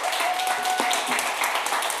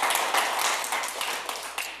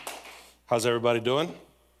How's everybody doing?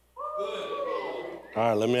 All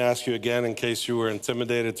right, let me ask you again in case you were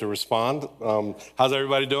intimidated to respond. How's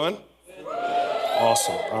everybody doing?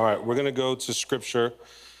 Awesome. All right, we're going to go to Scripture.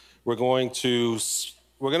 We're going to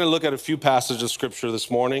look at a few passages of Scripture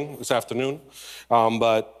this afternoon,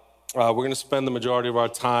 but we're going to spend the majority of our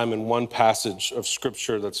time in one passage of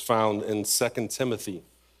Scripture that's found in 2 Timothy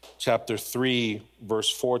chapter 3, verse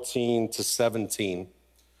 14 to 17.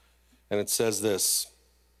 And it says this,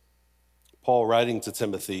 Paul writing to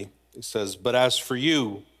Timothy, he says, "But as for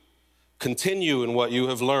you, continue in what you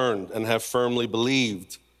have learned and have firmly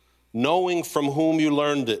believed, knowing from whom you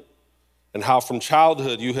learned it, and how from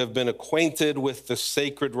childhood you have been acquainted with the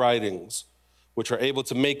sacred writings, which are able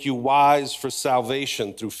to make you wise for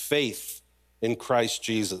salvation through faith in Christ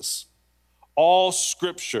Jesus. All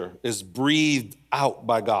Scripture is breathed out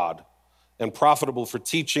by God and profitable for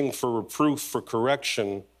teaching, for reproof, for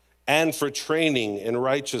correction, and for training in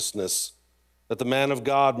righteousness, that the man of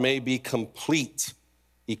God may be complete,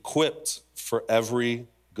 equipped for every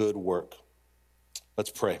good work." Let's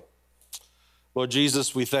pray. Lord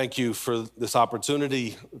Jesus, we thank you for this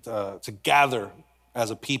opportunity to gather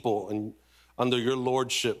as a people and under your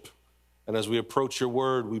lordship. And as we approach your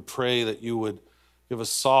word, we pray that you would give us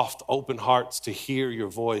soft, open hearts to hear your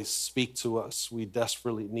voice speak to us. We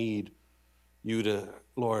desperately need you to,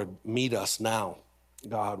 Lord, meet us now.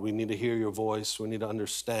 God, we need to hear your voice. We need to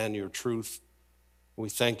understand your truth. We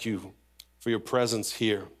thank you for your presence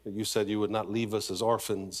here, that you said you would not leave us as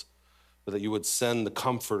orphans, but that you would send the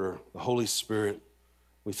Comforter, the Holy Spirit.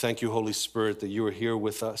 We thank you, Holy Spirit, that you are here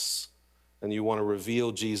with us and you want to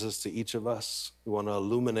reveal Jesus to each of us. You want to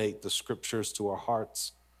illuminate the Scriptures to our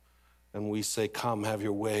hearts. And we say, come, have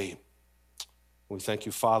your way. We thank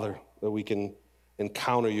you, Father, that we can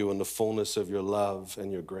encounter you in the fullness of your love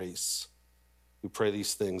and your grace. We pray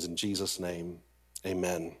these things in Jesus' name.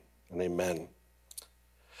 Amen and amen.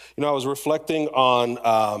 You know, I was reflecting on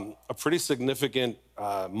a pretty significant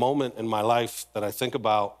moment in my life that I think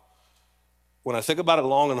about. When I think about it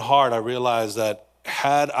long and hard, I realize that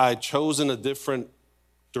had I chosen a different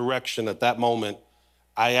direction at that moment,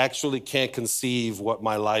 I actually can't conceive what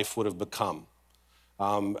my life would have become.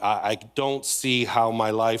 I don't see how my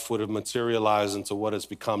life would have materialized into what it's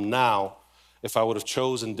become now if I would have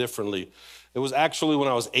chosen differently. It was actually when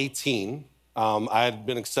I was 18, I had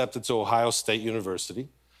been accepted to Ohio State University.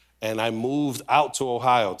 And I moved out to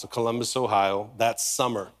Ohio, to Columbus, Ohio, that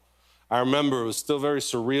summer. I remember it was still very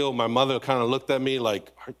surreal. My mother kind of looked at me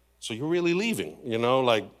like, so you're really leaving? You know,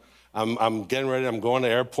 like I'm getting ready, I'm going to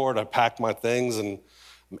the airport, I packed my things and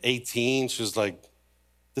I'm 18. She was like,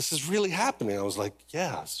 this is really happening. I was like,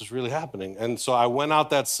 yeah, this is really happening. And so I went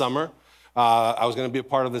out that summer. I was gonna be a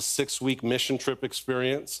part of this 6-week mission trip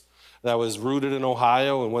experience that was rooted in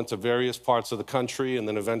Ohio and went to various parts of the country and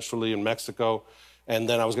then eventually in Mexico. And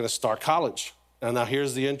then I was going to start college. And now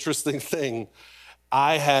here's the interesting thing.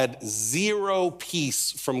 I had zero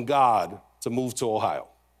peace from God to move to Ohio.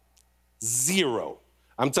 Zero.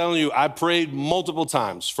 I'm telling you, I prayed multiple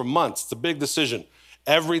times for months. It's a big decision.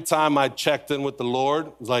 Every time I checked in with the Lord,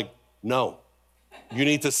 it was like, no, you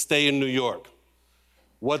need to stay in New York.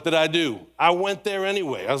 What did I do? I went there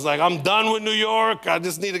anyway. I was like, I'm done with New York. I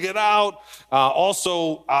just need to get out.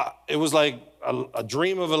 It was like a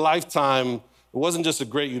dream of a lifetime. It wasn't just a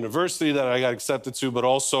great university that I got accepted to, but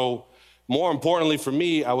also, more importantly for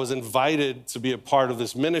me, I was invited to be a part of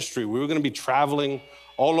this ministry. We were going to be traveling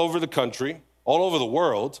all over the country, all over the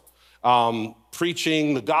world,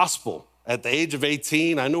 preaching the gospel. At the age of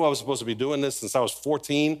 18, I knew I was supposed to be doing this since I was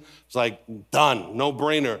 14. It was like, done, no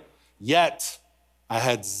brainer. Yet, I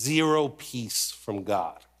had zero peace from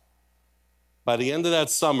God. By the end of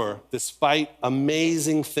that summer, despite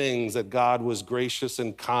amazing things that God was gracious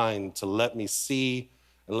and kind to let me see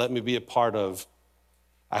and let me be a part of,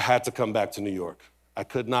 I had to come back to New York. I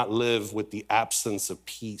could not live with the absence of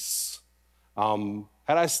peace. Had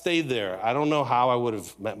I stayed there, I don't know how I would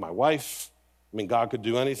have met my wife. I mean, God could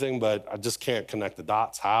do anything, but I just can't connect the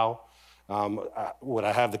dots. How? Would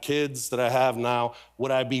I have the kids that I have now?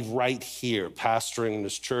 Would I be right here pastoring in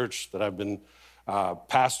this church that I've been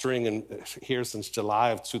pastoring here since July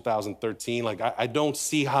of 2013. Like, I don't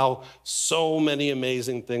see how so many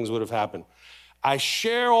amazing things would have happened. I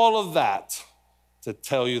share all of that to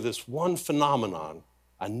tell you this one phenomenon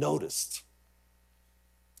I noticed.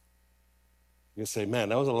 You say, man,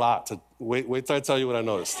 that was a lot to wait till I tell you what I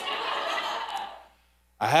noticed.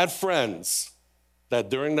 I had friends that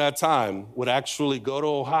during that time would actually go to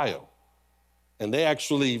Ohio, and they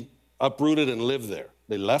actually uprooted and lived there.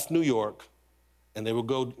 They left New York, and they would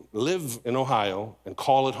go live in Ohio and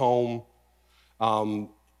call it home. And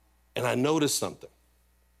I noticed something.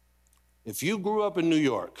 If you grew up in New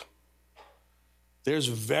York, there's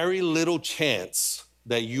very little chance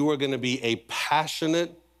that you are going to be a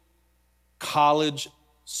passionate college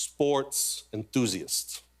sports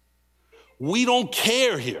enthusiast. We don't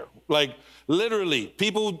care here. Like, literally,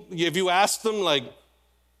 people, if you ask them, like,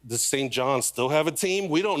 does St. John still have a team?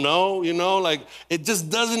 We don't know, like, it just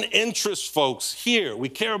doesn't interest folks here. We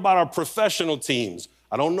care about our professional teams.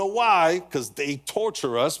 I don't know why, because they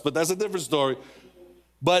torture us, but that's a different story.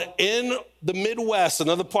 But in the Midwest and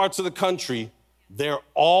other parts of the country, they're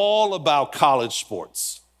all about college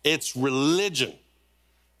sports. It's religion.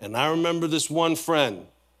 And I remember this one friend,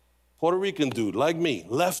 Puerto Rican dude like me,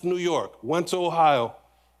 left New York, went to Ohio,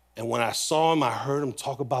 and when I saw him, I heard him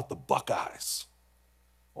talk about the Buckeyes,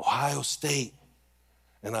 Ohio State.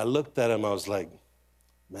 And I looked at him, I was like,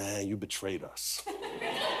 man, you betrayed us.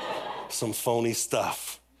 Some phony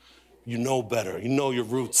stuff. You know better, you know your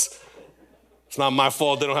roots. It's not my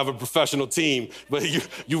fault they don't have a professional team, but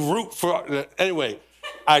you root for, anyway,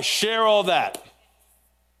 I share all that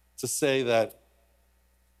to say that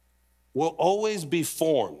we'll always be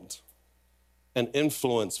formed and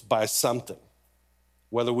influenced by something,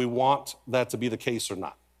 whether we want that to be the case or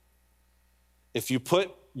not. If you put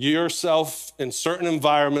yourself in certain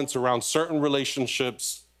environments around certain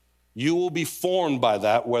relationships, you will be formed by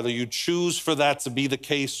that, whether you choose for that to be the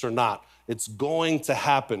case or not. It's going to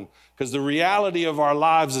happen, because the reality of our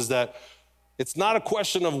lives is that it's not a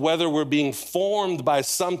question of whether we're being formed by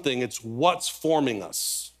something, it's what's forming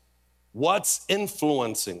us, what's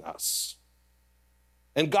influencing us.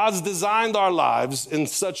 And God's designed our lives in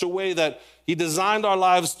such a way that he designed our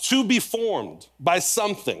lives to be formed by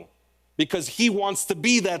something, because he wants to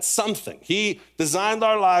be that something. He designed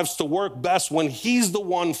our lives to work best when he's the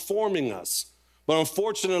one forming us. But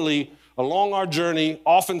unfortunately, along our journey,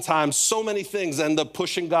 oftentimes so many things end up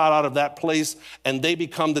pushing God out of that place, and they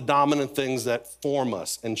become the dominant things that form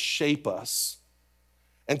us and shape us.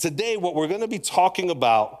 And today, what we're going to be talking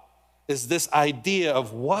about is this idea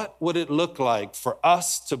of what would it look like for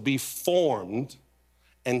us to be formed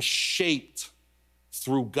and shaped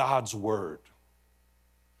through God's word.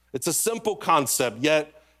 It's a simple concept,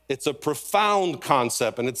 yet it's a profound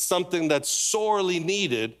concept, and it's something that's sorely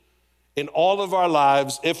needed in all of our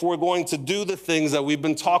lives if we're going to do the things that we've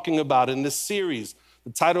been talking about in this series.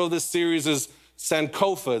 The title of this series is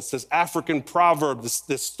Sankofa. It's this African proverb,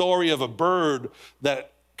 this story of a bird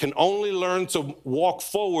that can only learn to walk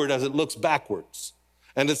forward as it looks backwards.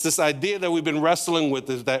 And it's this idea that we've been wrestling with,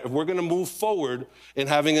 is that if we're going to move forward in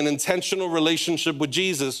having an intentional relationship with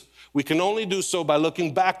Jesus, we can only do so by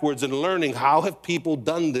looking backwards and learning how have people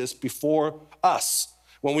done this before us.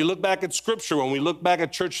 When we look back at scripture, when we look back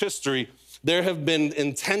at church history, there have been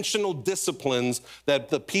intentional disciplines that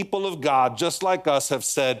the people of God, just like us, have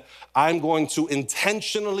said, I'm going to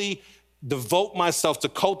intentionally devote myself to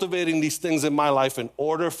cultivating these things in my life in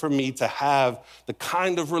order for me to have the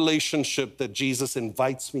kind of relationship that Jesus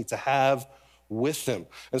invites me to have with him.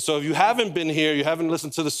 And so if you haven't been here, you haven't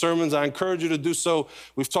listened to the sermons, I encourage you to do so.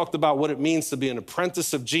 We've talked about what it means to be an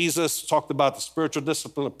apprentice of Jesus, talked about the spiritual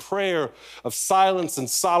discipline of prayer, of silence and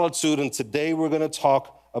solitude, and today we're going to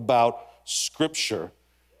talk about scripture.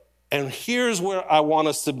 And here's where I want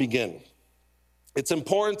us to begin. It's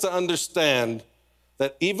important to understand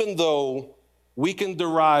that even though we can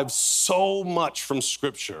derive so much from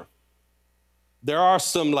scripture, there are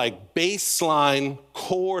some like baseline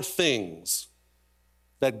core things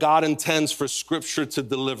that God intends for scripture to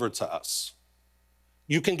deliver to us.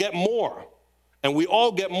 You can get more, and we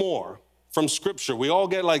all get more from scripture. We all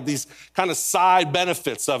get like these kind of side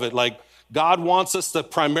benefits of it. Like God wants us to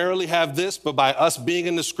primarily have this, but by us being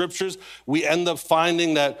in the scriptures, we end up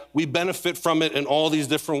finding that we benefit from it in all these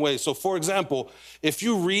different ways. So for example, if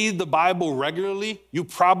you read the Bible regularly, you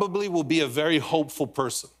probably will be a very hopeful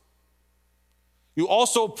person. You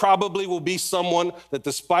also probably will be someone that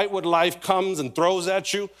despite what life comes and throws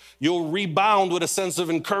at you, you'll rebound with a sense of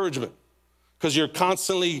encouragement because you're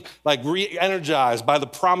constantly like re-energized by the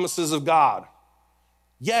promises of God.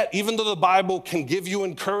 Yet, even though the Bible can give you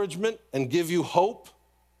encouragement and give you hope,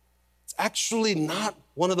 it's actually not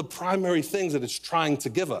one of the primary things that it's trying to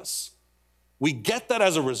give us. We get that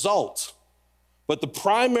as a result, but the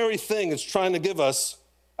primary thing it's trying to give us,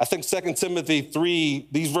 I think 2 Timothy 3,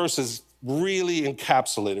 these verses really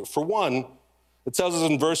encapsulate it. For one, it tells us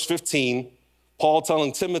in verse 15, Paul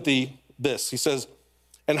telling Timothy this. He says,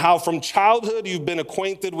 and how from childhood you've been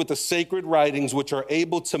acquainted with the sacred writings which are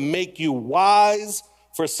able to make you wise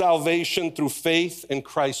for salvation through faith in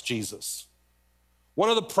Christ Jesus. One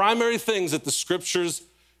of the primary things that the scriptures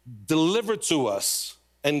deliver to us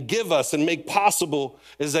and give us and make possible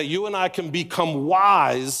is that you and I can become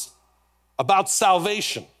wise about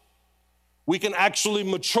salvation. We can actually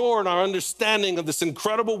mature in our understanding of this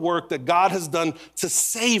incredible work that God has done to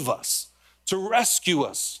save us, to rescue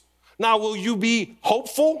us. Now, will you be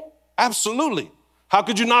hopeful? Absolutely. How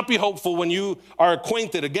could you not be hopeful when you are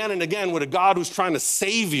acquainted again and again with a God who's trying to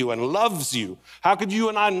save you and loves you? How could you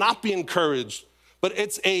and I not be encouraged? But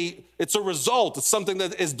it's a result. It's something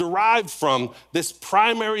that is derived from this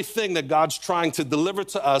primary thing that God's trying to deliver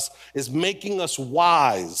to us is making us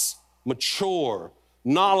wise, mature,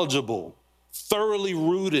 knowledgeable, thoroughly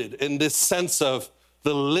rooted in this sense of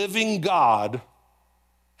the living God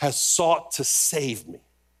has sought to save me.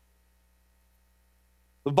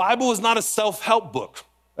 The Bible is not a self-help book.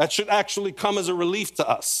 That should actually come as a relief to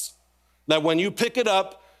us. That when you pick it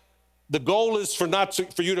up, the goal is for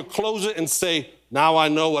you to close it and say, now I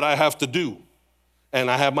know what I have to do.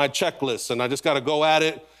 And I have my checklist and I just got to go at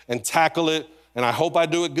it and tackle it. And I hope I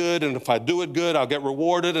do it good. And if I do it good, I'll get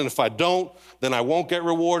rewarded. And if I don't, then I won't get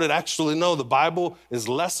rewarded. Actually, no, the Bible is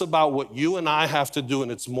less about what you and I have to do,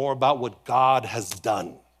 and it's more about what God has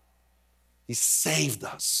done. He saved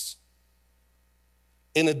us.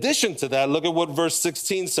 In addition to that, look at what verse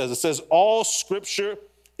 16 says. It says, all scripture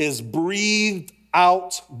is breathed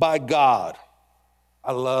out by God.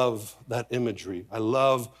 I love that imagery. I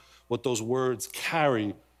love what those words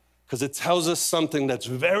carry because it tells us something that's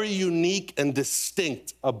very unique and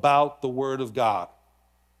distinct about the Word of God.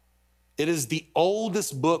 It is the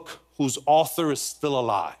oldest book whose author is still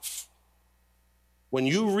alive. When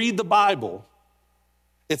you read the Bible,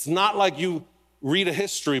 it's not like you read a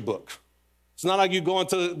history book. It's not like you go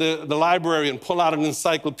into the library and pull out an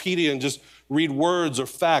encyclopedia and just read words or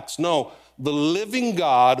facts. No, the living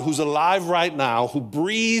God who's alive right now, who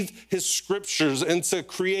breathed his scriptures into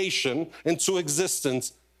creation, into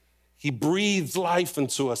existence, he breathes life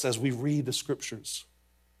into us as we read the scriptures.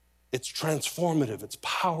 It's transformative, it's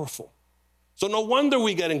powerful. So no wonder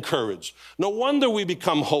we get encouraged. No wonder we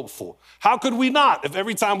become hopeful. How could we not? If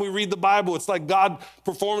every time we read the Bible, it's like God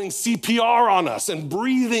performing CPR on us and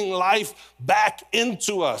breathing life back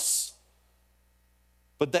into us.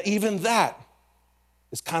 But even that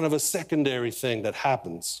is kind of a secondary thing that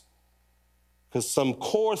happens. Because some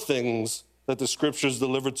core things that the scriptures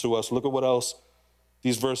deliver to us, look at what else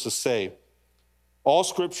these verses say. All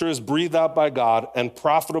scripture is breathed out by God and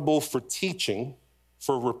profitable for teaching,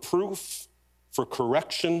 for reproof, for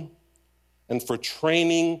correction, and for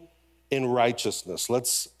training in righteousness.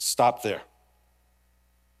 Let's stop there.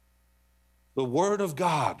 The word of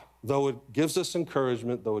God, though it gives us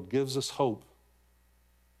encouragement, though it gives us hope,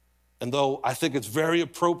 and though I think it's very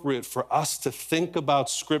appropriate for us to think about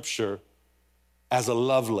scripture as a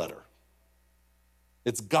love letter.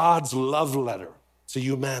 It's God's love letter to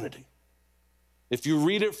humanity. If you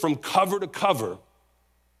read it from cover to cover,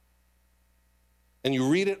 and you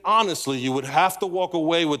read it honestly, you would have to walk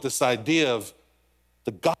away with this idea of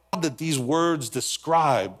the God that these words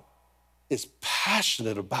describe is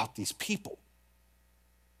passionate about these people.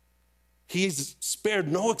 He's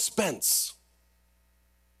spared no expense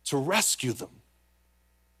to rescue them.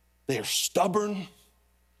 They are stubborn.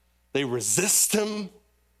 They resist him.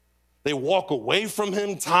 They walk away from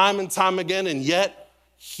him time and time again, and yet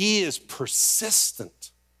he is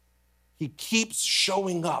persistent. He keeps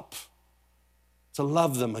showing up to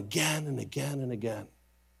love them again and again and again.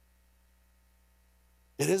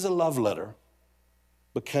 It is a love letter,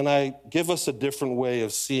 but can I give us a different way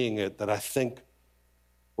of seeing it that I think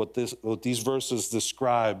what these verses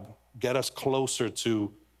describe get us closer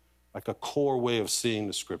to like a core way of seeing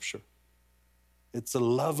the scripture. It's a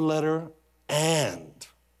love letter and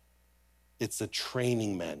it's a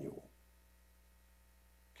training manual.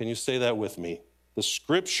 Can you say that with me? The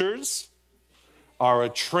scriptures are a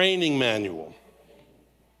training manual.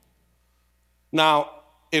 Now,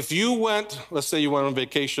 if you let's say you went on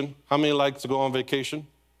vacation. How many like to go on vacation?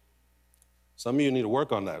 Some of you need to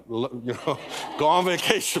work on that. Go on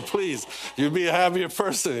vacation, please. You'd be a happier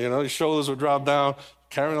person. Your shoulders would drop down,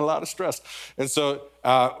 carrying a lot of stress. And so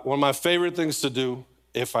one of my favorite things to do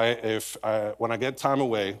when I get time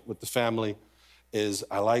away with the family is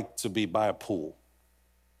I like to be by a pool.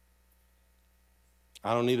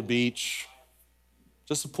 I don't need a beach,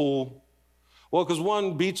 just a pool. Well, because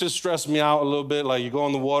one, beaches stress me out a little bit. Like you go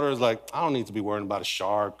in the water, it's like, I don't need to be worrying about a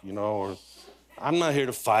shark, or I'm not here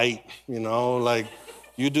to fight, like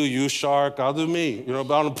you do you, shark, I'll do me. But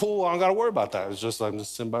on the pool, I don't got to worry about that. It's just I'm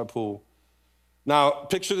just sitting by a pool. Now,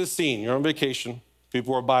 picture the scene. You're on vacation.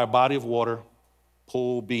 People are by a body of water,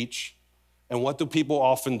 pool, beach. And what do people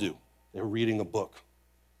often do? They're reading a book,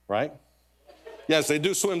 right? Yes, they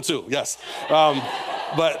do swim too, yes.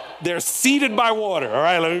 But they're seated by water, all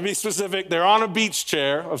right? Let me be specific. They're on a beach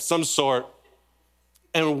chair of some sort.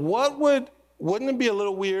 And wouldn't it be a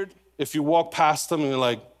little weird if you walk past them and you're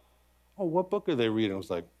like, oh, what book are they reading? I was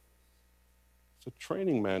like, it's a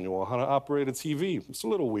training manual on how to operate a TV. It's a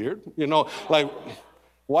little weird, like,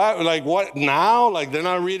 why, like what now? Like they're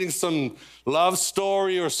not reading some love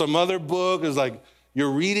story or some other book. It's like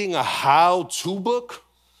you're reading a how-to book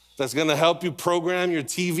that's gonna help you program your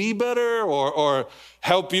TV better or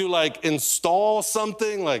help you like install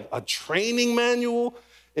something like a training manual.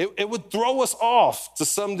 It would throw us off to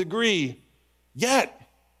some degree. Yet,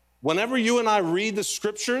 whenever you and I read the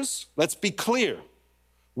scriptures, let's be clear.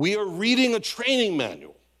 We are reading a training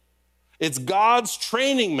manual. It's God's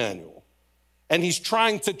training manual. And he's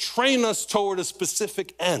trying to train us toward a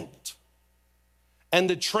specific end. And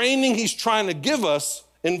the training he's trying to give us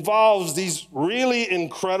involves these really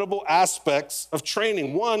incredible aspects of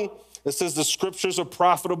training. One, it says the scriptures are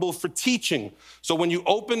profitable for teaching. So when you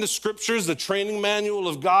open the scriptures, the training manual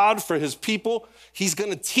of God for his people, he's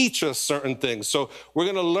gonna teach us certain things. So we're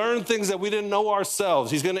gonna learn things that we didn't know ourselves.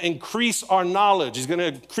 He's gonna increase our knowledge. He's gonna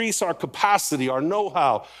increase our capacity, our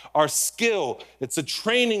know-how, our skill. It's a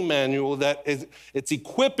training manual that it's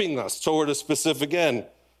equipping us toward a specific end.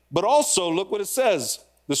 But also, look what it says.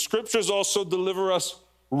 The scriptures also deliver us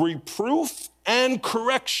reproof and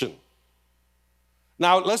correction.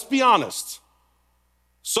 Now, let's be honest.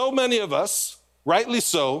 So many of us, rightly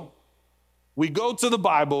so, we go to the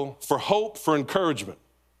Bible for hope, for encouragement.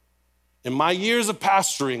 In my years of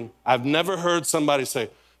pastoring, I've never heard somebody say,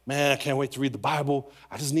 man, I can't wait to read the Bible.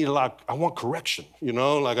 I just need I want correction,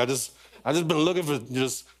 like I just been looking for,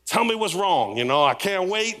 just tell me what's wrong, I can't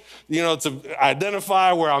wait, to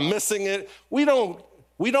identify where I'm missing it. We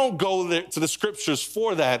don't go there to the scriptures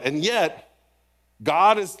for that, and yet,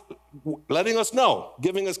 God is letting us know,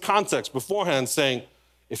 giving us context beforehand, saying,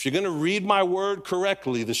 if you're gonna read my word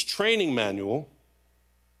correctly, this training manual,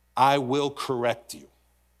 I will correct you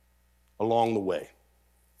along the way.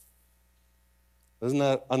 Doesn't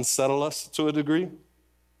that unsettle us to a degree?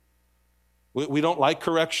 We don't like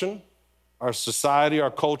correction. Our society,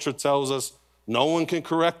 our culture tells us no one can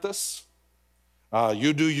correct us.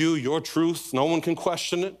 You do you, your truth, no one can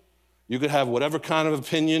question it. You could have whatever kind of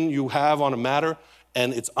opinion you have on a matter,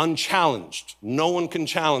 and it's unchallenged. No one can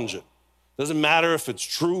challenge it. Doesn't matter if it's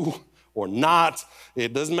true or not.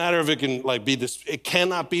 It doesn't matter if it can it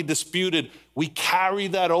cannot be disputed. We carry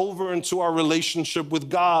that over into our relationship with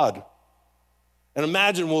God. And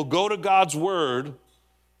imagine we'll go to God's word,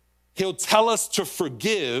 he'll tell us to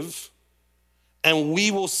forgive, and we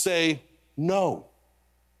will say, no,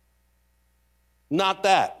 not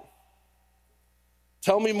that.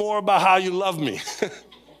 Tell me more about how you love me.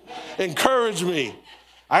 Encourage me.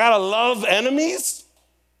 I gotta love enemies?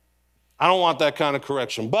 I don't want that kind of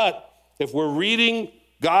correction. But if we're reading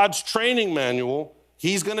God's training manual,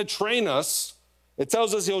 he's gonna train us. It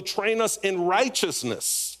tells us he'll train us in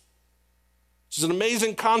righteousness, which is an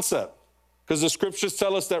amazing concept because the scriptures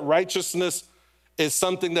tell us that righteousness is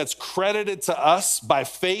something that's credited to us by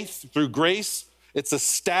faith through grace. It's a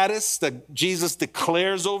status that Jesus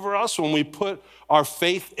declares over us when we put our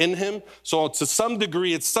faith in him. So to some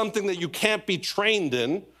degree, it's something that you can't be trained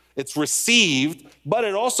in. It's received, but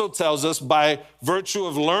it also tells us by virtue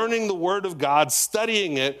of learning the word of God,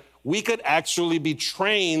 studying it, we could actually be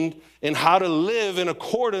trained in how to live in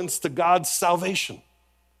accordance to God's salvation,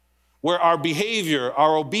 where our behavior,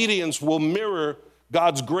 our obedience will mirror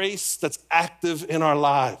God's grace that's active in our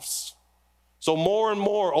lives. So more and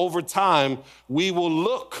more over time, we will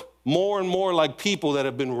look more and more like people that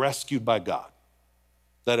have been rescued by God,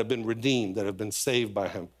 that have been redeemed, that have been saved by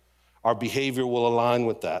him. Our behavior will align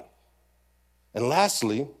with that. And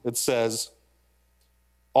lastly, it says,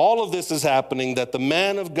 all of this is happening that the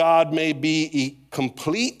man of God may be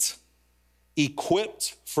complete,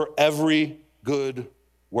 equipped for every good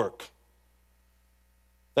work.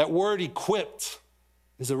 That word equipped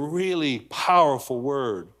is a really powerful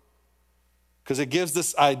word because it gives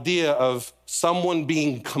this idea of someone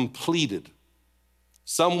being completed,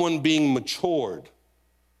 someone being matured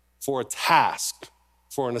for a task,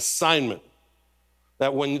 for an assignment.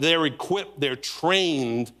 That when they're equipped, they're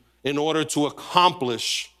trained in order to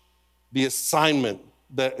accomplish the assignment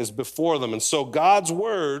that is before them. And so God's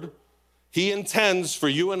word, he intends for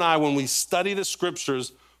you and I, when we study the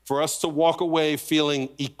scriptures, for us to walk away feeling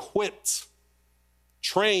equipped,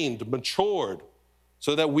 trained, matured,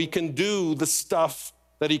 so that we can do the stuff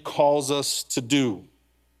that he calls us to do.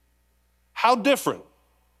 How different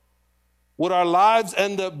would our lives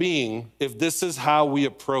end up being if this is how we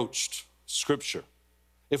approached scripture?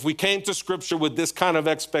 If we came to scripture with this kind of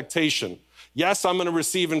expectation, Yes, I'm going to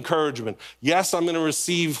receive encouragement. Yes, I'm going to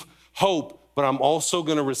receive hope, but I'm also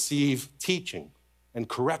going to receive teaching and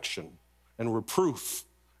correction and reproof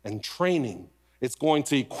and training. It's going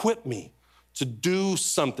to equip me to do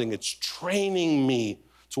something. It's training me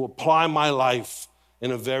to apply my life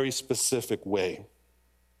in a very specific way.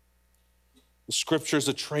 The scripture is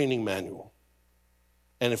a training manual.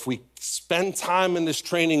 And if we spend time in this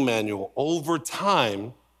training manual, over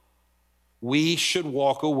time, we should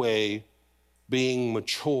walk away being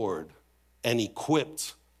matured and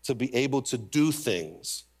equipped to be able to do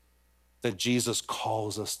things that Jesus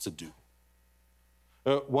calls us to do.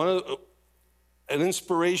 An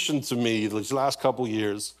inspiration to me these last couple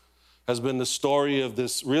years has been the story of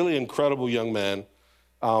this really incredible young man.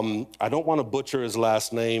 I don't want to butcher his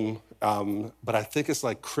last name, but I think it's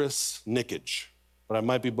like Chris Nickage, but I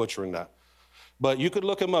might be butchering that. But you could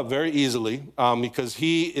look him up very easily because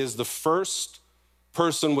he is the first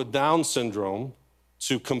person with Down syndrome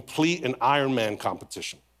to complete an Ironman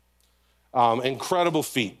competition. Incredible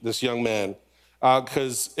feat, this young man.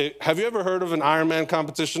 Have you ever heard of an Ironman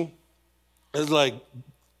competition? It's like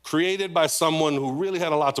created by someone who really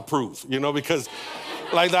had a lot to prove, because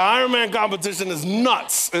like the Ironman competition is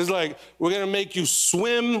nuts. It's like, we're gonna make you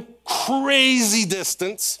swim crazy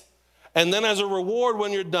distance, and then as a reward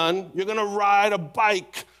when you're done, you're gonna ride a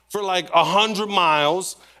bike for like 100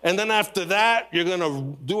 miles, and then after that, you're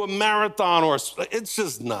gonna do a marathon it's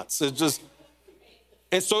just nuts.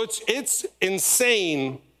 It's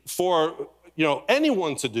insane for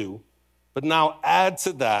anyone to do, but now add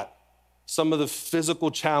to that some of the physical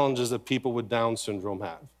challenges that people with Down syndrome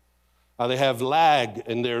have. They have lag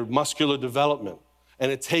in their muscular development,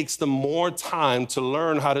 and it takes them more time to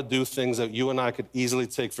learn how to do things that you and I could easily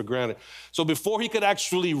take for granted. So before he could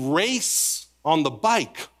actually race on the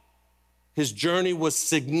bike, his journey was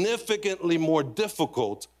significantly more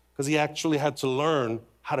difficult because he actually had to learn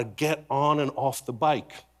how to get on and off the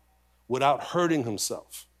bike without hurting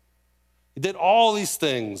himself. He did all these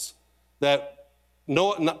things that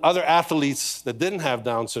no other athletes that didn't have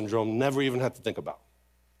Down syndrome never even had to think about.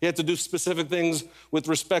 He had to do specific things with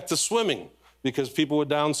respect to swimming because people with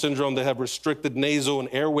Down syndrome, they have restricted nasal and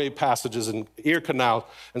airway passages and ear canal.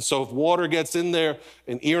 And so if water gets in there,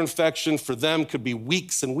 an ear infection for them could be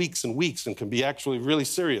weeks and weeks and weeks and can be actually really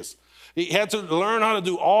serious. He had to learn how to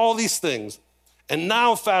do all these things. And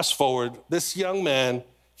now fast forward, this young man,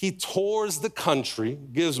 he tours the country,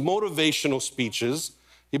 gives motivational speeches.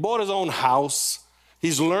 He bought his own house.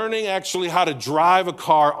 He's learning actually how to drive a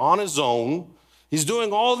car on his own. He's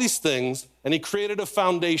doing all these things, and he created a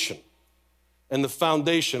foundation. And the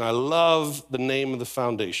foundation, I love the name of the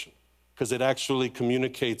foundation because it actually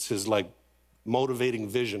communicates his motivating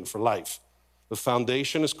vision for life. The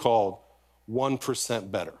foundation is called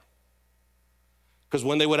 1% Better. Because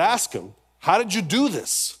when they would ask him, how did you do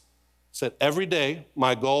this? He said, every day,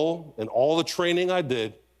 my goal and all the training I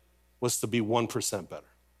did was to be 1% better.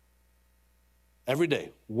 Every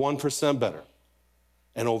day, 1% better.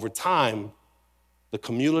 And over time, the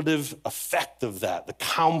cumulative effect of that, the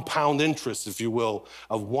compound interest, if you will,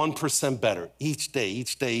 of 1% better each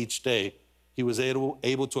day, he was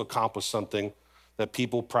able to accomplish something that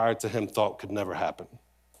people prior to him thought could never happen.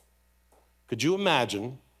 Could you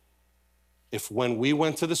imagine if when we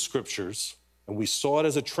went to the scriptures and we saw it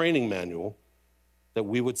as a training manual, that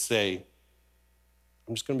we would say,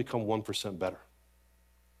 I'm just gonna become 1% better,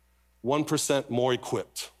 1% more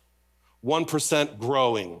equipped, 1%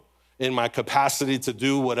 growing in my capacity to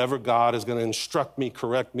do whatever God is gonna instruct me,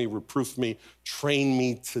 correct me, reproof me, train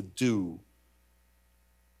me to do.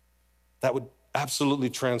 That would absolutely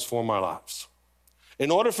transform our lives.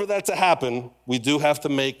 In order for that to happen, we do have to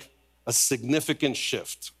make a significant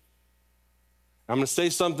shift. I'm gonna say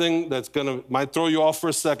something that's might throw you off for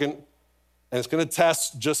a second, and it's gonna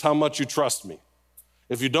test just how much you trust me.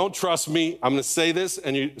 If you don't trust me, I'm gonna say this,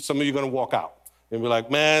 and some of you are gonna walk out and be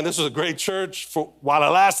like, man, this was a great church for while it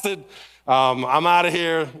lasted. I'm out of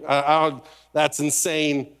here. That's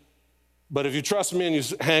insane. But if you trust me and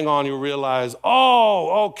you hang on, you'll realize,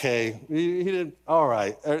 oh, okay, he didn't, all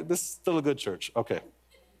right, this is still a good church, okay.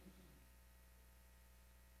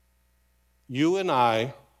 You and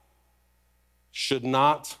I should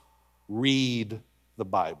not read the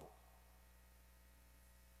Bible.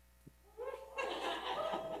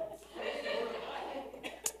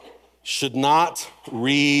 Should not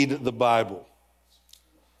read the Bible.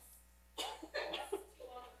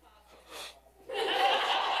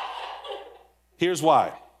 Here's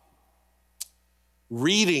why.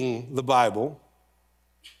 Reading the Bible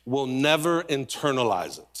will never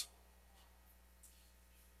internalize it.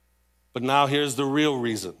 But now here's the real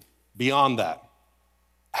reason, beyond that.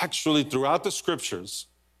 Actually, throughout the scriptures,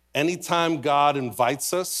 anytime God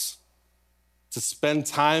invites us to spend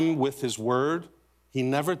time with his word, he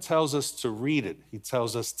never tells us to read it. He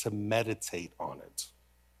tells us to meditate on it.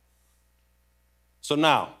 So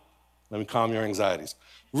now, let me calm your anxieties.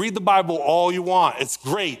 Read the Bible all you want. It's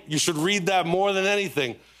great. You should read that more than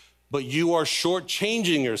anything. But you are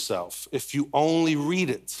shortchanging yourself if you only read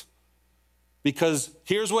it. Because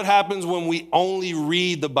here's what happens when we only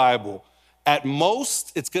read the Bible. At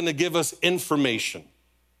most, it's going to give us information.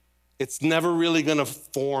 It's never really going to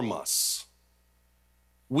form us.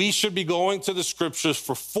 We should be going to the scriptures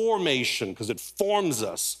for formation because it forms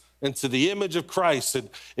us into the image of Christ.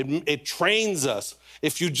 It trains us.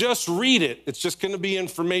 If you just read it, it's just going to be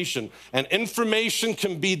information. And information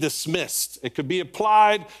can be dismissed. It could be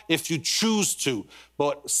applied if you choose to.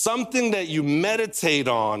 But something that you meditate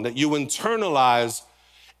on, that you internalize,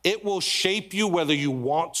 it will shape you whether you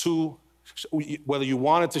want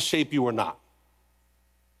it to shape you or not.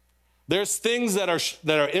 There's things that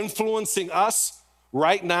are influencing us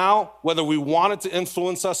right now, whether we want it to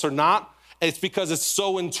influence us or not. It's because it's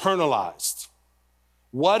so internalized.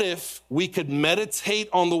 What if we could meditate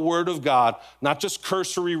on the word of God, not just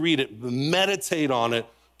cursory read it, but meditate on it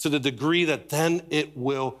to the degree that then it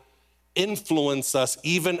will influence us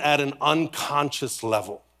even at an unconscious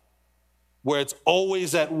level, where it's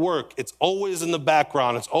always at work, it's always in the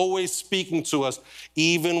background, it's always speaking to us,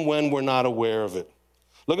 even when we're not aware of it.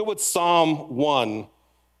 Look at what Psalm 1,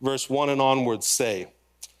 verse 1 and onwards say. It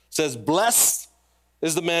says, "Blessed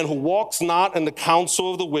is the man who walks not in the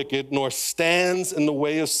counsel of the wicked, nor stands in the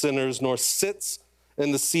way of sinners, nor sits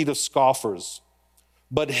in the seat of scoffers.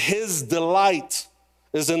 But his delight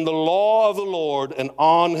is in the law of the Lord, and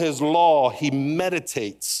on his law he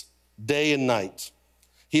meditates day and night.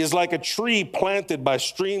 He is like a tree planted by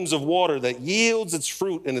streams of water that yields its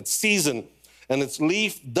fruit in its season, and its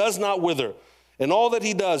leaf does not wither. In all that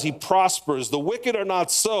he does, he prospers. The wicked are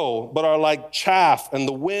not so, but are like chaff, and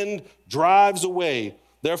the wind drives away.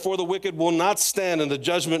 Therefore, the wicked will not stand in the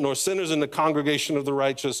judgment, nor sinners in the congregation of the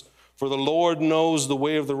righteous. For the Lord knows the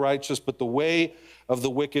way of the righteous, but the way of the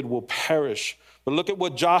wicked will perish." But look at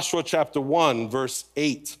what Joshua chapter 1, verse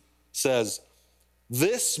 8 says.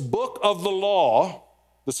 "This book of the law,"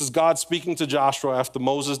 this is God speaking to Joshua after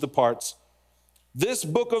Moses departs, "this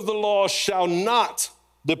book of the law shall not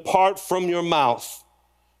depart from your mouth,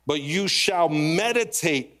 but you shall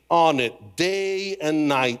meditate on it day and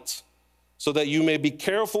night, so that you may be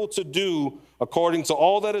careful to do according to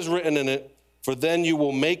all that is written in it, for then you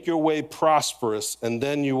will make your way prosperous, and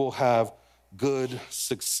then you will have good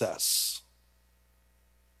success."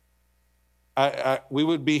 We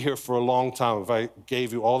would be here for a long time if I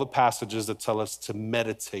gave you all the passages that tell us to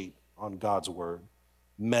meditate on God's word,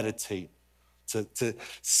 meditate, to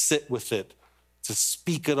sit with it, to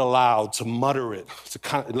speak it aloud, to mutter it,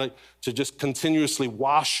 to just continuously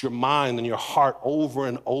wash your mind and your heart over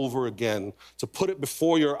and over again, to put it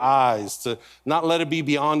before your eyes, to not let it be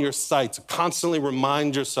beyond your sight, to constantly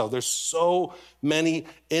remind yourself. There's so many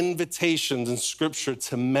invitations in Scripture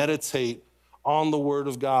to meditate on the Word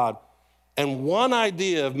of God. And one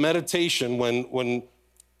idea of meditation, when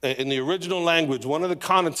in the original language, one of the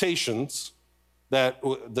connotations that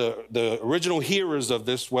the original hearers of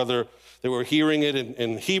this, whether they were hearing it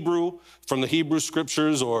in Hebrew, from the Hebrew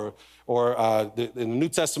scriptures, or in the New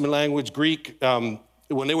Testament language, Greek, when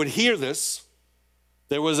they would hear this,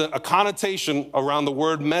 there was a connotation around the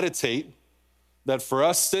word meditate that for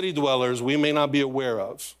us city dwellers, we may not be aware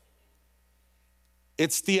of.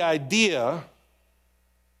 It's the idea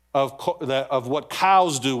of what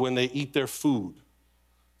cows do when they eat their food.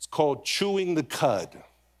 It's called chewing the cud.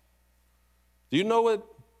 Do you know it?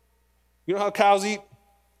 You know how cows eat?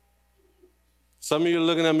 Some of you are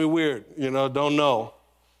looking at me weird, don't know.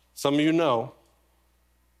 Some of you know.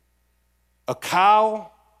 A cow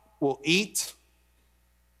will eat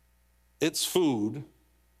its food,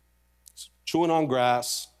 chewing on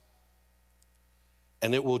grass,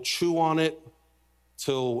 and it will chew on it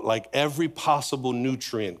till like every possible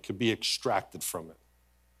nutrient could be extracted from it.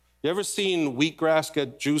 You ever seen wheatgrass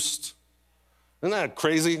get juiced? Isn't that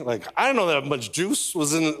crazy? Like, I didn't know that much juice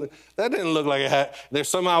was in it. That didn't look like it had. They're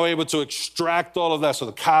somehow able to extract all of that. So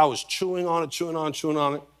the cow is chewing on it, chewing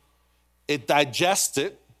on it. It digests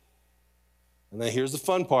it. And then here's the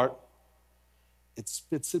fun part. It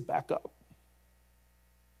spits it back up.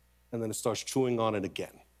 And then it starts chewing on it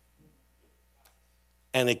again.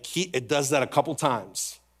 And it does that a couple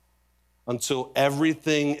times until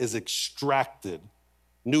everything is extracted,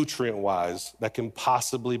 nutrient-wise, that can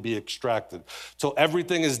possibly be extracted, till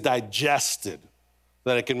everything is digested,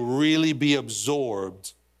 that it can really be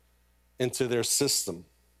absorbed into their system.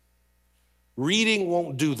 Reading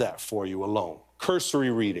won't do that for you alone.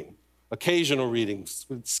 Cursory reading, occasional reading,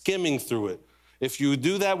 skimming through it. If you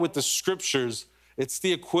do that with the scriptures, it's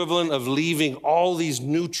the equivalent of leaving all these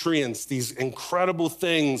nutrients, these incredible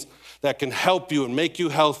things that can help you and make you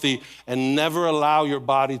healthy and never allow your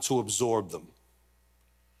body to absorb them.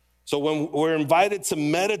 So when we're invited to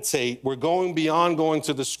meditate, we're going beyond going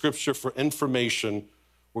to the scripture for information.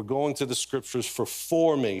 We're going to the scriptures for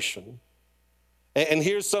formation. And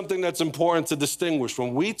here's something that's important to distinguish.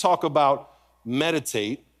 When we talk about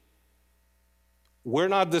meditate, we're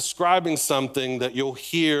not describing something that you'll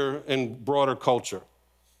hear in broader culture.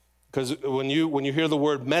 Because when you hear the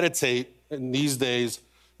word meditate in these days,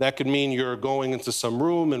 that could mean you're going into some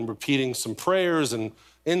room and repeating some prayers and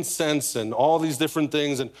incense and all these different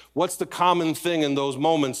things. And what's the common thing in those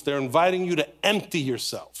moments? They're inviting you to empty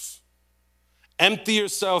yourself. Empty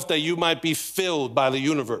yourself that you might be filled by the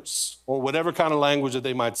universe, or whatever kind of language that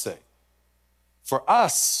they might say. For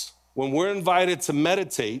us, when we're invited to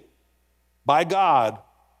meditate by God,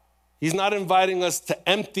 he's not inviting us to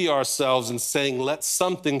empty ourselves and saying, let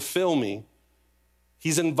something fill me.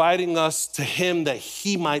 He's inviting us to him that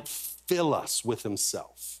he might fill us with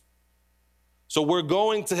himself. So we're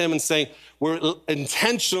going to him and saying, we're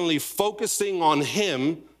intentionally focusing on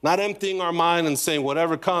him, not emptying our mind and saying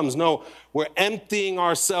whatever comes. No, we're emptying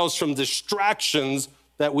ourselves from distractions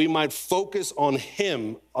that we might focus on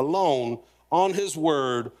him alone, on his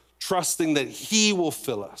word, trusting that he will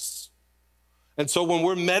fill us. And so when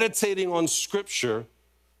we're meditating on scripture,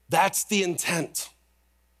 that's the intent.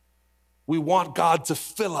 We want God to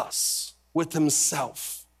fill us with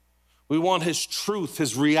himself. We want his truth,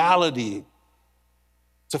 his reality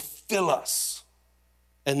to fill us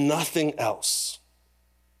and nothing else.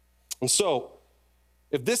 And so,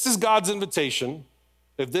 if this is God's invitation,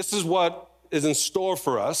 if this is what is in store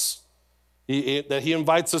for us, that he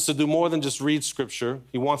invites us to do more than just read scripture,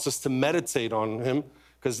 he wants us to meditate on him,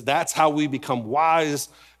 because that's how we become wise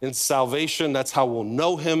in salvation. That's how we'll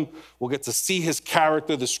know him. We'll get to see his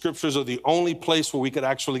character. The scriptures are the only place where we could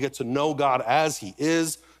actually get to know God as he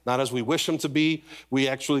is, not as we wish him to be. We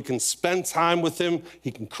actually can spend time with him.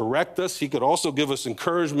 He can correct us. He could also give us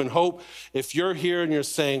encouragement, hope. If you're here and you're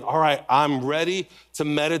saying, all right, I'm ready to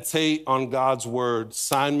meditate on God's word,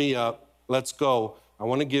 sign me up. Let's go. I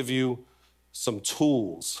want to give you some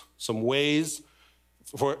tools, some ways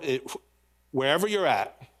for it, wherever you're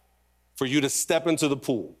at, for you to step into the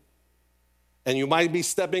pool. And you might be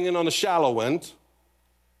stepping in on the shallow end,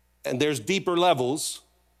 and there's deeper levels,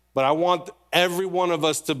 but I want every one of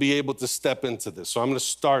us to be able to step into this. So I'm going to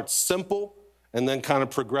start simple and then kind of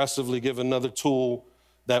progressively give another tool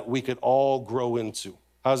that we could all grow into.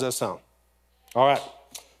 How's that sound? All right.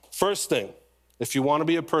 First thing, if you want to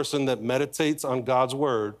be a person that meditates on God's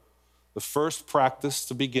word, the first practice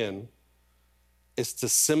to begin is to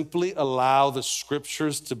simply allow the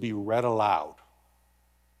scriptures to be read aloud.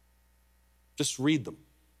 Just read them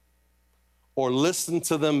or listen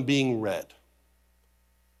to them being read.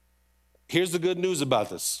 Here's the good news about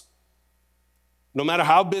this. No matter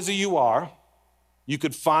how busy you are, you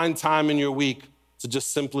could find time in your week to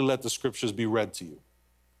just simply let the scriptures be read to you.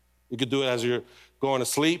 You could do it as you're going to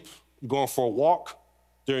sleep, you're going for a walk,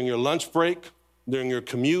 during your lunch break, during your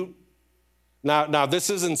commute. Now,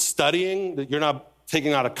 this isn't studying. You're not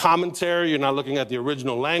taking out a commentary. You're not looking at the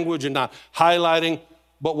original language. You're not highlighting.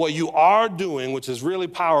 But what you are doing, which is really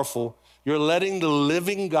powerful, you're letting the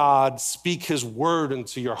living God speak his word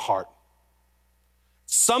into your heart.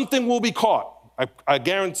 Something will be caught, I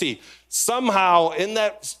guarantee. Somehow in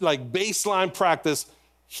that baseline practice,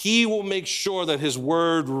 he will make sure that his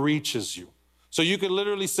word reaches you. So you could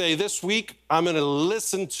literally say, this week, I'm going to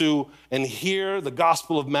listen to and hear the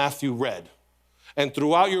Gospel of Matthew read. And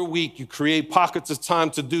throughout your week, you create pockets of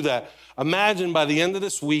time to do that. Imagine by the end of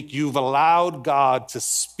this week, you've allowed God to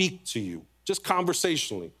speak to you, just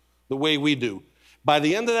conversationally, the way we do. By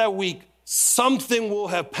the end of that week, something will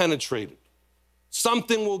have penetrated.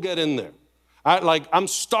 Something will get in there. I'm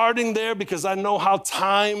starting there because I know how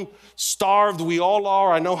time-starved we all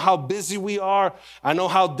are. I know how busy we are. I know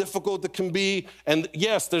how difficult it can be. And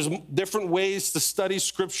yes, there's different ways to study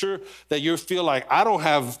scripture that you feel like, I don't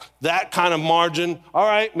have that kind of margin. All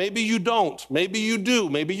right, maybe you don't. Maybe you do.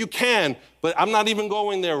 Maybe you can. But I'm not even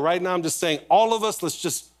going there right now. I'm just saying, all of us, let's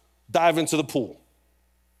just dive into the pool.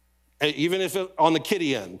 Even if it's on the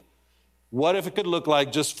kiddie end. What if it could look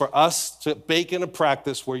like just for us to bake in a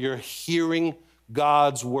practice where you're hearing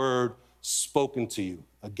God's word spoken to you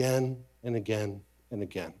again and again and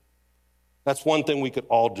again? That's one thing we could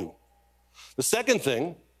all do. The second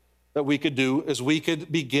thing that we could do is we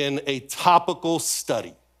could begin a topical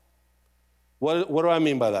study. What do I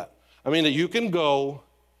mean by that? I mean, that you can go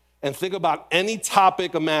and think about any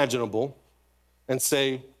topic imaginable and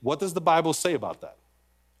say, what does the Bible say about that?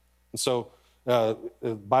 And so the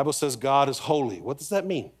Bible says God is holy. What does that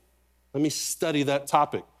mean? Let me study that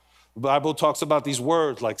topic. The Bible talks about these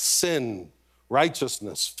words like sin,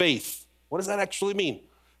 righteousness, faith. What does that actually mean?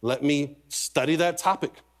 Let me study that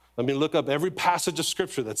topic. Let me look up every passage of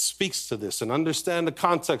Scripture that speaks to this and understand the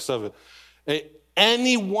context of it.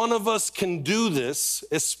 Any one of us can do this,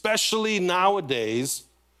 especially nowadays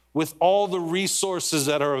with all the resources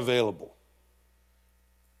that are available.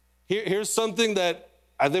 Here's something that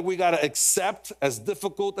I think we got to accept, as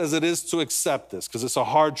difficult as it is to accept this, because it's a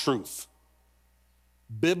hard truth.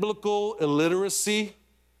 Biblical illiteracy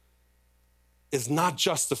is not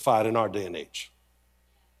justified in our day and age.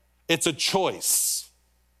 It's a choice.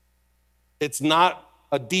 It's not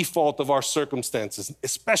a default of our circumstances,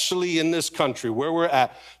 especially in this country where we're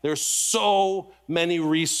at. There's so many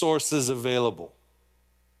resources available.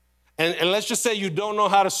 And let's just say you don't know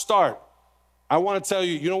how to start. I want to tell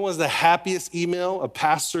you, you know what's the happiest email a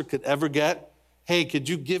pastor could ever get? Hey, could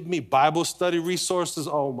you give me Bible study resources?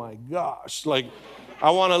 Oh my gosh. Like, I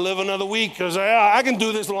want to live another week because I can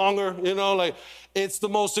do this longer. It's the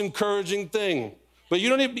most encouraging thing. But you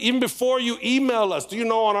don't even before you email us, do you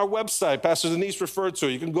know on our website, Pastor Denise referred to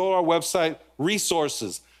it, you can go to our website,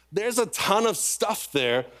 resources. There's a ton of stuff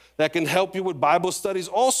there that can help you with Bible studies,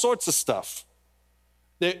 all sorts of stuff.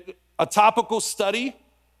 A topical study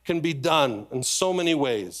can be done in so many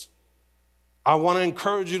ways. I want to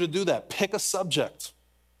encourage you to do that. Pick a subject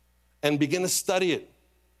and begin to study it.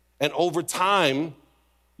 And over time,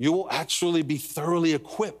 you will actually be thoroughly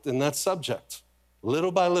equipped in that subject.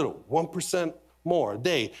 Little by little, 1% more a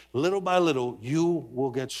day, little by little, you will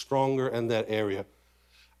get stronger in that area.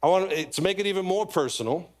 I want to make it even more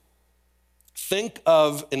personal. Think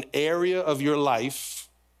of an area of your life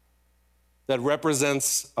that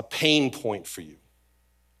represents a pain point for you,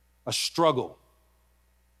 a struggle.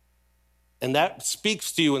 And that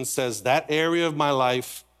speaks to you and says, that area of my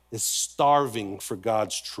life is starving for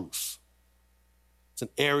God's truth. It's an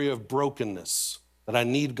area of brokenness that I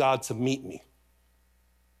need God to meet me.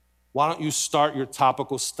 Why don't you start your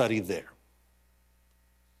topical study there?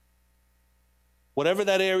 Whatever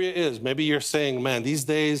that area is, maybe you're saying, man, these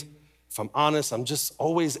days, if I'm honest, I'm just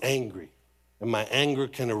always angry, and my anger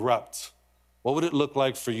can erupt. What would it look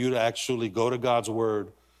like for you to actually go to God's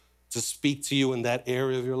word to speak to you in that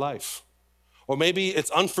area of your life? Or maybe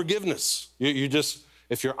it's unforgiveness. You just,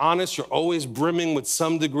 if you're honest, you're always brimming with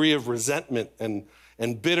some degree of resentment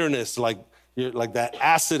and bitterness, like that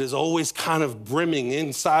acid is always kind of brimming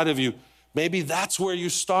inside of you. Maybe that's where you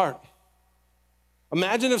start.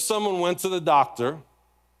 Imagine if someone went to the doctor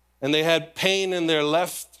and they had pain in their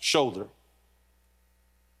left shoulder.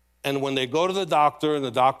 And when they go to the doctor and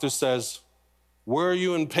the doctor says, where are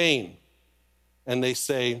you in pain? And they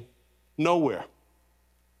say, nowhere.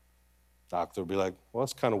 Doctor will be like, well,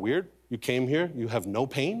 that's kind of weird. You came here, you have no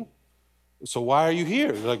pain? So why are you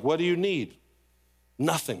here? Like, what do you need?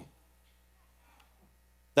 Nothing.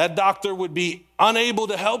 That doctor would be unable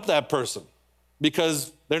to help that person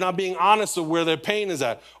because they're not being honest with where their pain is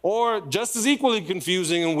at. Or just as equally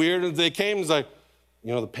confusing and weird as they came, it's like,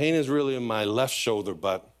 the pain is really in my left shoulder,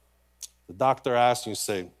 but the doctor asked and you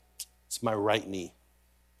say, it's my right knee.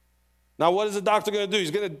 Now, what is the doctor going to do?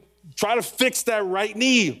 He's going to try to fix that right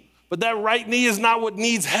knee, but that right knee is not what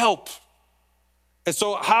needs help. And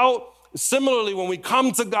so similarly, when we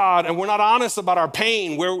come to God and we're not honest about our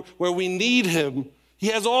pain, where we need him, he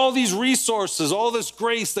has all these resources, all this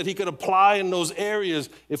grace that he could apply in those areas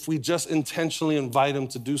if we just intentionally invite him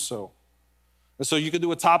to do so. And so you could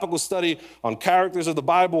do a topical study on characters of the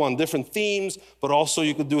Bible, on different themes, but also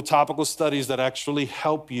you could do topical studies that actually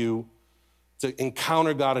help you to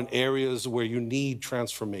encounter God in areas where you need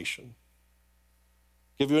transformation.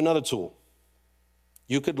 Give you another tool.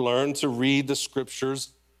 You could learn to read the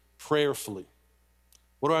scriptures prayerfully.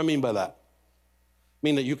 What do I mean by that? I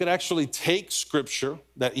mean that you could actually take scripture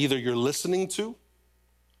that either you're listening to,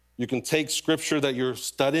 you can take scripture that you're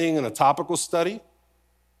studying in a topical study,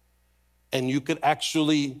 and you could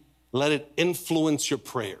actually let it influence your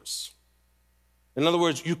prayers. In other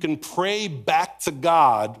words, you can pray back to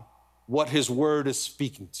God what his word is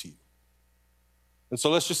speaking to you. And so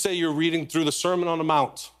let's just say you're reading through the Sermon on the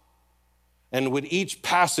Mount, and with each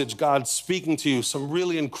passage, God's speaking to you some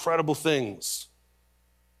really incredible things.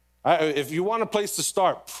 If you want a place to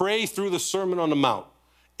start, pray through the Sermon on the Mount.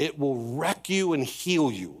 It will wreck you and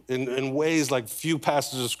heal you in ways like few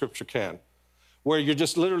passages of Scripture can, where you're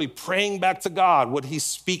just literally praying back to God what he's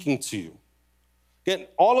speaking to you. Again,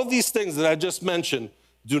 all of these things that I just mentioned,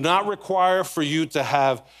 do not require for you to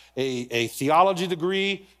have a theology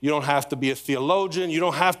degree. You don't have to be a theologian. You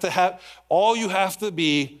don't have to have, all you have to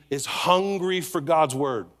be is hungry for God's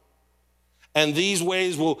word. And these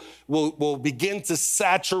ways will begin to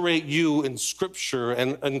saturate you in scripture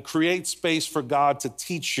and create space for God to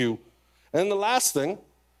teach you. And the last thing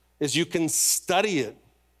is you can study it.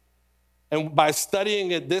 And by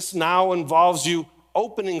studying it, this now involves you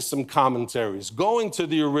opening some commentaries, going to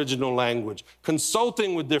the original language,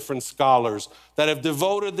 consulting with different scholars that have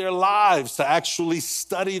devoted their lives to actually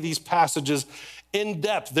study these passages in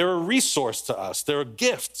depth. They're a resource to us. They're a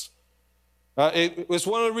gift. It's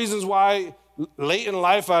one of the reasons why late in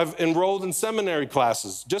life I've enrolled in seminary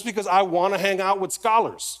classes, just because I want to hang out with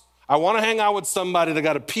scholars. I want to hang out with somebody that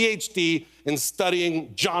got a PhD in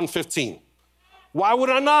studying John 15. Why would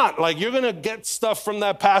I not? Like, you're going to get stuff from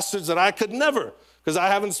that passage that I could never, because I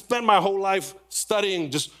haven't spent my whole life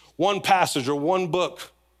studying just one passage or one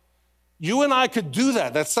book. You and I could do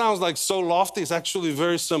that. That sounds like so lofty. It's actually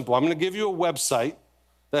very simple. I'm going to give you a website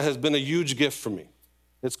that has been a huge gift for me.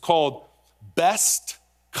 It's called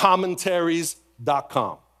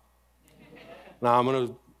bestcommentaries.com. Now, I'm going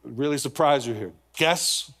to really surprise you here.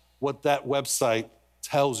 Guess what that website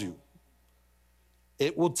tells you?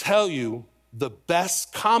 It will tell you the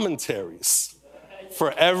best commentaries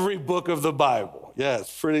for every book of the Bible. Yeah,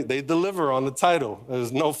 it's pretty, they deliver on the title.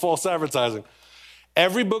 There's no false advertising.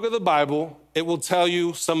 Every book of the Bible, it will tell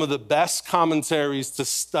you some of the best commentaries to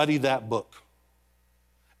study that book.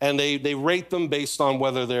 And they rate them based on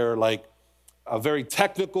whether they're like a very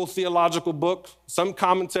technical theological book. Some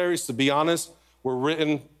commentaries, to be honest, were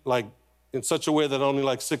written like in such a way that only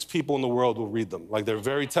like 6 people in the world will read them. Like, they're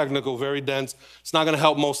very technical, very dense. It's not going to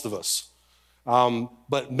help most of us.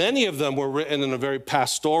 But many of them were written in a very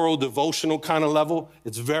pastoral, devotional kind of level.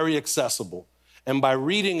 It's very accessible. And by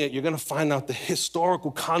reading it, you're going to find out the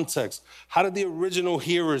historical context. How did the original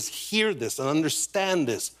hearers hear this and understand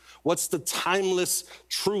this? What's the timeless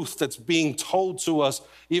truth that's being told to us,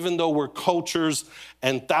 even though we're cultures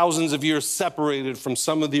and thousands of years separated from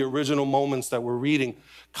some of the original moments that we're reading?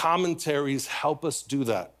 Commentaries help us do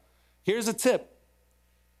that. Here's a tip.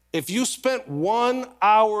 If you spent 1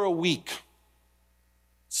 hour a week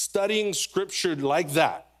studying scripture like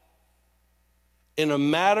that, in a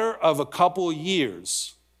matter of a couple of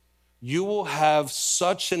years, you will have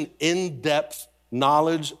such an in-depth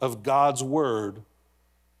knowledge of God's word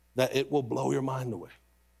that it will blow your mind away.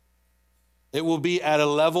 It will be at a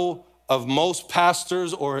level of most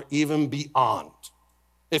pastors or even beyond.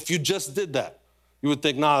 If you just did that, you would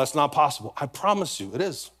think, nah, that's not possible. I promise you, it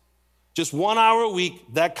is. Just 1 hour a week,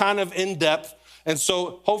 that kind of in-depth. And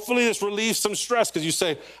so hopefully this relieves some stress, because you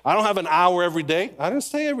say, I don't have an hour every day. I didn't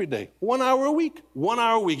say every day. 1 hour a week. 1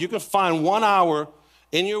 hour a week. You can find 1 hour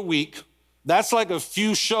in your week. That's like a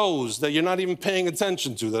few shows that you're not even paying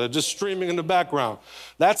attention to, that are just streaming in the background.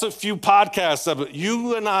 That's a few podcasts that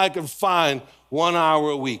you and I can find 1 hour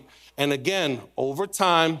a week. And again, over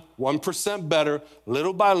time, 1% better,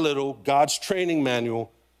 little by little, God's training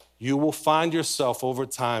manual, you will find yourself over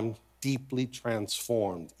time deeply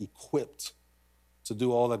transformed, equipped to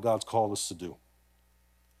do all that God's called us to do.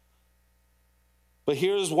 But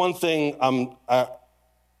here's one thing I'm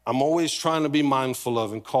always trying to be mindful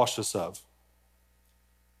of and cautious of.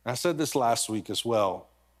 I said this last week as well.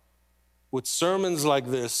 With sermons like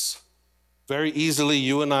this, very easily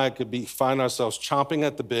you and I could find ourselves chomping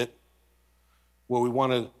at the bit, where we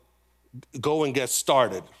want to go and get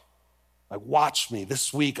started. Like, watch me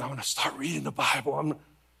this week. I'm going to start reading the Bible.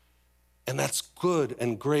 And that's good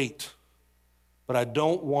and great. But I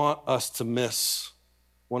don't want us to miss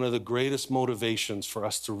one of the greatest motivations for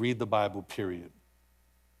us to read the Bible, period.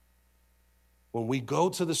 When we go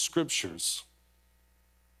to the scriptures,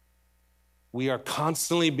 we are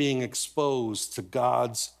constantly being exposed to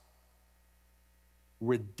God's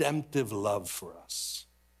redemptive love for us,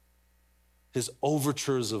 his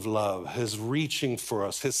overtures of love, his reaching for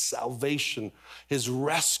us, his salvation, his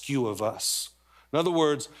rescue of us. In other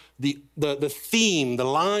words, the theme, the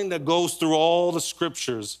line that goes through all the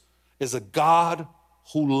scriptures is a God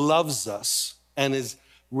who loves us and is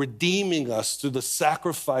redeeming us through the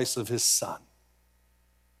sacrifice of his son.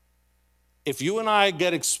 If you and I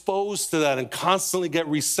get exposed to that and constantly get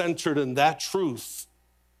recentered in that truth,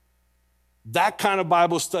 that kind of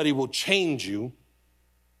Bible study will change you,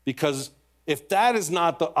 because if that is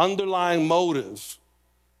not the underlying motive,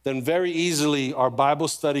 then very easily our Bible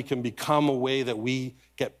study can become a way that we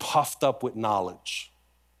get puffed up with knowledge,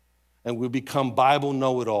 and we become Bible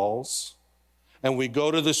know-it-alls, and we go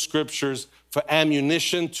to the scriptures for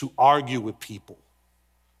ammunition to argue with people.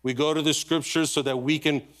 We go to the scriptures so that we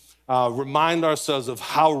can remind ourselves of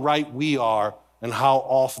how right we are and how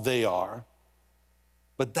off they are.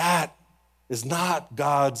 But that is not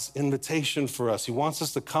God's invitation for us. He wants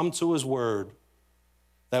us to come to his word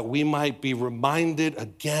that we might be reminded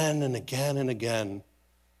again and again and again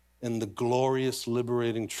in the glorious,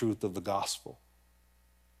 liberating truth of the gospel.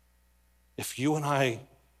 If you and I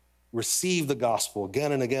receive the gospel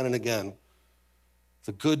again and again and again,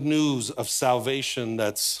 the good news of salvation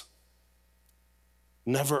that's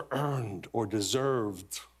never earned or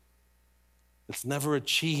deserved, it's never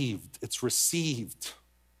achieved, it's received,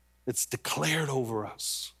 it's declared over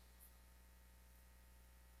us.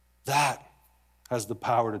 That has the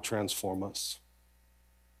power to transform us.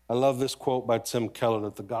 I love this quote by Tim Keller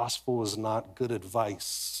that the gospel is not good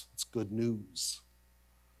advice, it's good news.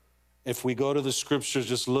 If we go to the scriptures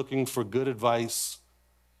just looking for good advice,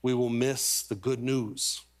 we will miss the good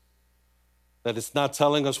news. That it's not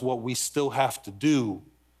telling us what we still have to do.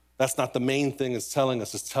 That's not the main thing it's telling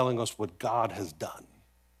us. It's telling us what God has done,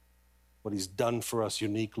 what he's done for us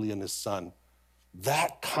uniquely in his son.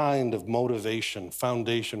 That kind of motivation,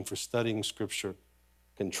 foundation for studying scripture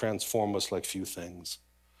can transform us like few things.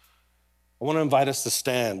 I want to invite us to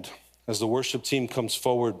stand as the worship team comes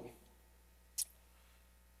forward.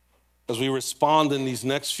 As we respond in these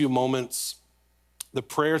next few moments, the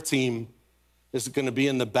prayer team is going to be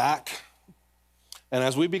in the back. And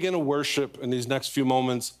as we begin to worship in these next few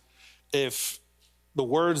moments, if the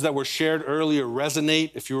words that were shared earlier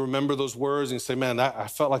resonate, if you remember those words and you say, man, I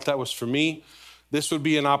felt like that was for me, this would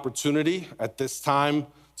be an opportunity at this time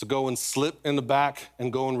to go and slip in the back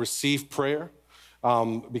and go and receive prayer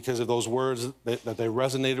because of those words that they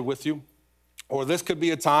resonated with you. Or this could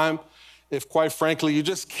be a time if, quite frankly, you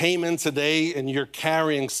just came in today and you're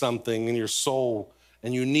carrying something in your soul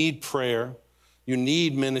and you need prayer, you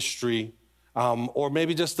need ministry, or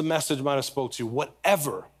maybe just the message might have spoke to you.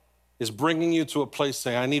 Whatever is bringing you to a place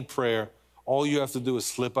saying, I need prayer, all you have to do is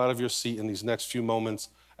slip out of your seat in these next few moments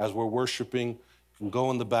as we're worshiping. You can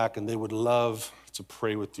go in the back and they would love to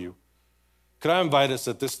pray with you. Could I invite us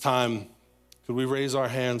at this time, could we raise our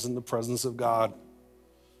hands in the presence of God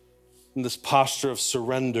in this posture of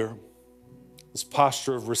surrender, this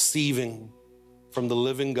posture of receiving from the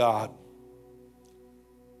living God,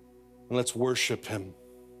 and let's worship him.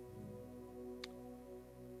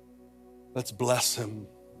 Let's bless him.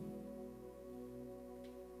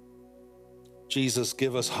 Jesus,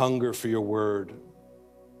 give us hunger for your word,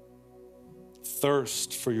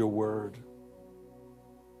 thirst for your word,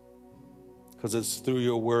 because it's through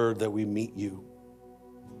your word that we meet you,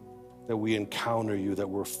 that we encounter you, that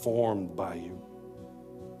we're formed by you.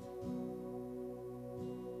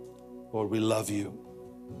 Lord, we love you.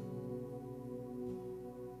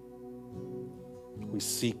 We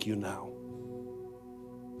seek you now.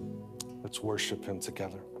 Let's worship him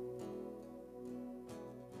together.